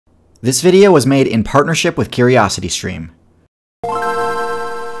This video was made in partnership with CuriosityStream.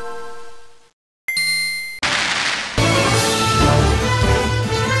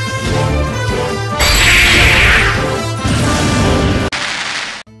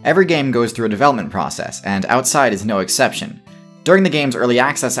 Every game goes through a development process, and Outside is no exception. During the game's early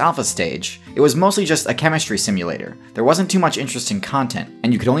access alpha stage, it was mostly just a chemistry simulator. There wasn't too much interesting content,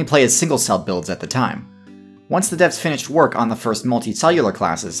 and you could only play as single-cell builds at the time. Once the devs finished work on the first multicellular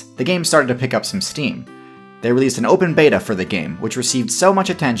classes, the game started to pick up some steam. They released an open beta for the game, which received so much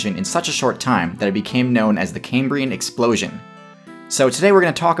attention in such a short time that it became known as the Cambrian Explosion. So today we're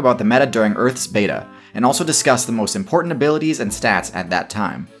going to talk about the meta during Earth's beta, and also discuss the most important abilities and stats at that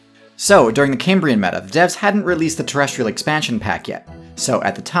time. So, during the Cambrian meta, the devs hadn't released the terrestrial expansion pack yet, so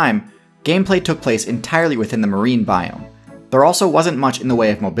at the time, gameplay took place entirely within the marine biome. There also wasn't much in the way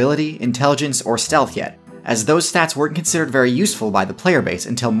of mobility, intelligence, or stealth yet, as those stats weren't considered very useful by the player base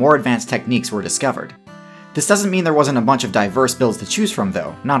until more advanced techniques were discovered. This doesn't mean there wasn't a bunch of diverse builds to choose from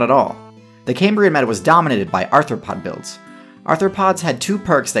though, not at all. The Cambrian meta was dominated by arthropod builds. Arthropods had two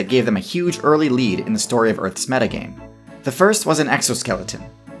perks that gave them a huge early lead in the story of Earth's metagame. The first was an exoskeleton.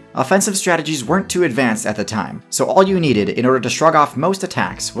 Offensive strategies weren't too advanced at the time, so all you needed in order to shrug off most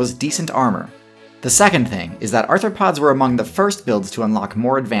attacks was decent armor. The second thing is that arthropods were among the first builds to unlock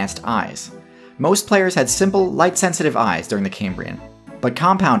more advanced eyes. Most players had simple, light-sensitive eyes during the Cambrian, but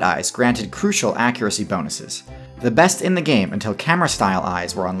compound eyes granted crucial accuracy bonuses, the best in the game until camera-style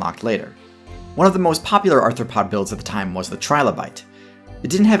eyes were unlocked later. One of the most popular arthropod builds at the time was the Trilobite.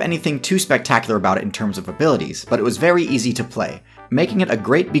 It didn't have anything too spectacular about it in terms of abilities, but it was very easy to play, making it a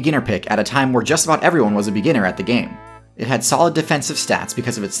great beginner pick at a time where just about everyone was a beginner at the game. It had solid defensive stats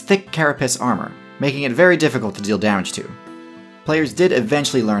because of its thick carapace armor, making it very difficult to deal damage to. Players did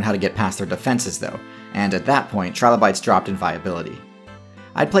eventually learn how to get past their defenses though, and at that point, Trilobites dropped in viability.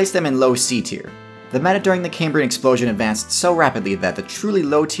 I'd place them in low C tier. The meta during the Cambrian Explosion advanced so rapidly that the truly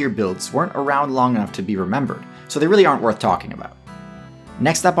low tier builds weren't around long enough to be remembered, so they really aren't worth talking about.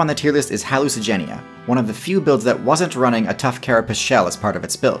 Next up on the tier list is Hallucigenia, one of the few builds that wasn't running a tough carapace shell as part of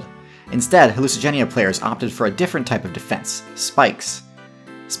its build. Instead, Hallucigenia players opted for a different type of defense, spikes.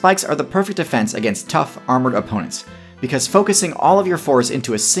 Spikes are the perfect defense against tough, armored opponents, because focusing all of your force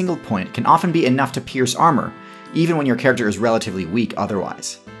into a single point can often be enough to pierce armor, even when your character is relatively weak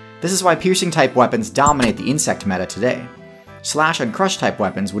otherwise. This is why piercing type weapons dominate the insect meta today. Slash and crush type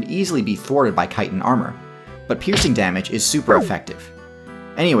weapons would easily be thwarted by chitin armor, but piercing damage is super effective.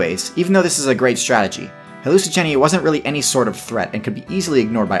 Anyways, even though this is a great strategy, Hallucigenia wasn't really any sort of threat and could be easily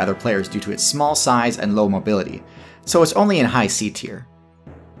ignored by other players due to its small size and low mobility, so it's only in high C tier.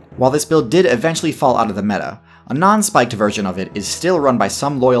 While this build did eventually fall out of the meta, a non-spiked version of it is still run by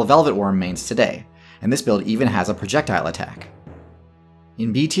some loyal Velvet Worm mains today, and this build even has a projectile attack.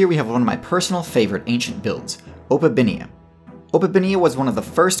 In B tier we have one of my personal favorite ancient builds, Opabinia. Opabinia was one of the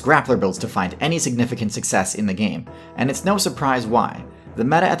first grappler builds to find any significant success in the game, and it's no surprise why. The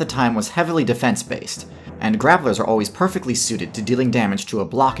meta at the time was heavily defense-based, and grapplers are always perfectly suited to dealing damage to a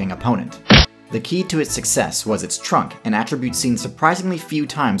blocking opponent. The key to its success was its trunk, an attribute seen surprisingly few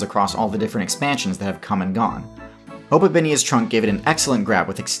times across all the different expansions that have come and gone. Opabinia's trunk gave it an excellent grab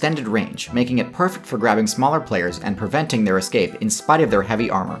with extended range, making it perfect for grabbing smaller players and preventing their escape in spite of their heavy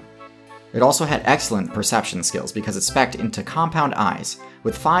armor. It also had excellent perception skills because it spec'd into compound eyes,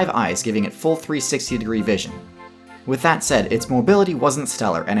 with 5 eyes giving it full 360-degree vision. With that said, its mobility wasn't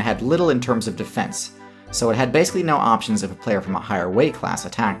stellar and it had little in terms of defense, so it had basically no options if a player from a higher weight class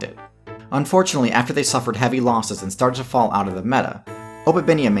attacked it. Unfortunately, after they suffered heavy losses and started to fall out of the meta,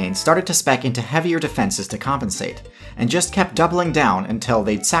 Opabinia mains started to spec into heavier defenses to compensate, and just kept doubling down until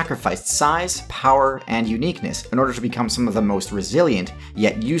they'd sacrificed size, power, and uniqueness in order to become some of the most resilient,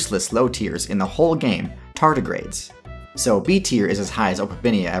 yet useless low tiers in the whole game, tardigrades. So B tier is as high as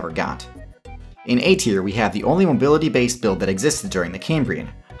Opabinia ever got. In A tier, we have the only mobility-based build that existed during the Cambrian,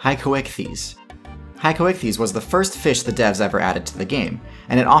 Hycoichthyes. Hycoichthyes was the first fish the devs ever added to the game,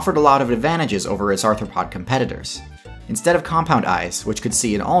 and it offered a lot of advantages over its arthropod competitors. Instead of compound eyes, which could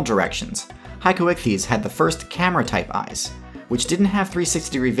see in all directions, Hycoichthyes had the first camera-type eyes, which didn't have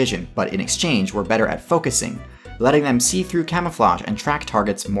 360-degree vision, but in exchange were better at focusing, letting them see through camouflage and track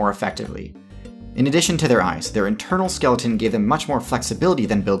targets more effectively. In addition to their eyes, their internal skeleton gave them much more flexibility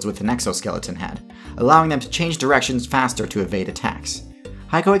than builds with an exoskeleton had, allowing them to change directions faster to evade attacks.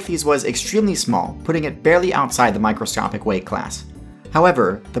 Hycoichthyes was extremely small, putting it barely outside the microscopic weight class.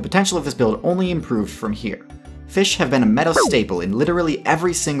 However, the potential of this build only improved from here. Fish have been a meta staple in literally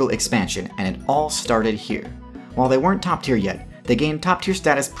every single expansion, and it all started here. While they weren't top tier yet, they gained top tier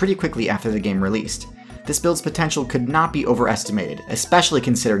status pretty quickly after the game released. This build's potential could not be overestimated, especially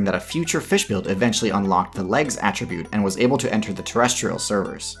considering that a future fish build eventually unlocked the legs attribute and was able to enter the terrestrial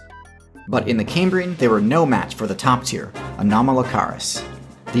servers. But in the Cambrian, they were no match for the top tier, Anomalocaris.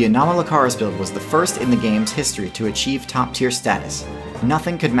 The Anomalocaris build was the first in the game's history to achieve top tier status.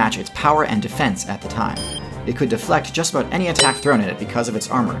 Nothing could match its power and defense at the time. It could deflect just about any attack thrown at it because of its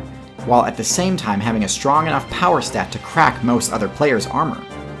armor, while at the same time having a strong enough power stat to crack most other players' armor.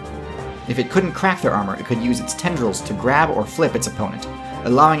 If it couldn't crack their armor, it could use its tendrils to grab or flip its opponent,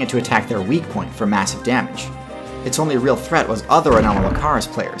 allowing it to attack their weak point for massive damage. Its only real threat was other Anomalocaris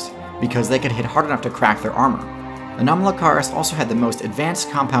players, because they could hit hard enough to crack their armor. Anomalocaris also had the most advanced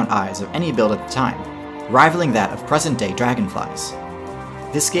compound eyes of any build at the time, rivaling that of present-day dragonflies.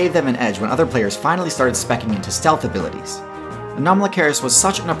 This gave them an edge when other players finally started speccing into stealth abilities. Anomalocaris was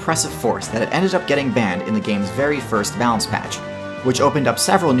such an oppressive force that it ended up getting banned in the game's very first balance patch, which opened up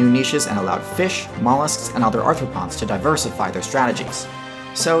several new niches and allowed fish, mollusks, and other arthropods to diversify their strategies.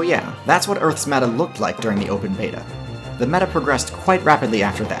 So yeah, that's what Earth's meta looked like during the open beta. The meta progressed quite rapidly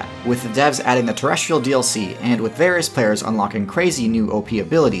after that, with the devs adding the terrestrial DLC and with various players unlocking crazy new OP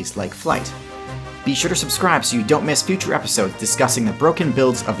abilities like Flight. Be sure to subscribe so you don't miss future episodes discussing the broken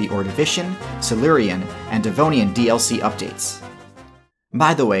builds of the Ordovician, Silurian, and Devonian DLC updates.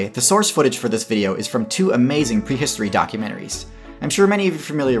 By the way, the source footage for this video is from two amazing prehistory documentaries. I'm sure many of you are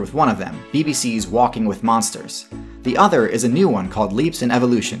familiar with one of them, BBC's Walking with Monsters. The other is a new one called Leaps in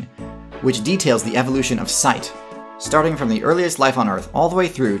Evolution, which details the evolution of sight, starting from the earliest life on Earth all the way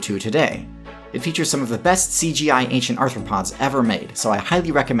through to today. It features some of the best CGI ancient arthropods ever made, so I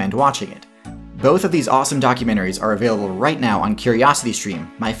highly recommend watching it. Both of these awesome documentaries are available right now on CuriosityStream,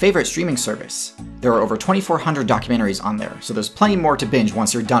 my favorite streaming service. There are over 2,400 documentaries on there, so there's plenty more to binge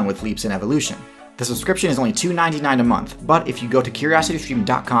once you're done with Leaps in Evolution. The subscription is only $2.99 a month, but if you go to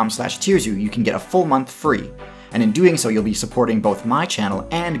curiositystream.com/tiersu, you can get a full month free, and in doing so you'll be supporting both my channel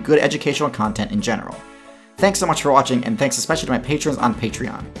and good educational content in general. Thanks so much for watching, and thanks especially to my patrons on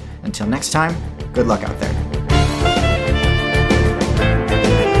Patreon. Until next time, good luck out there.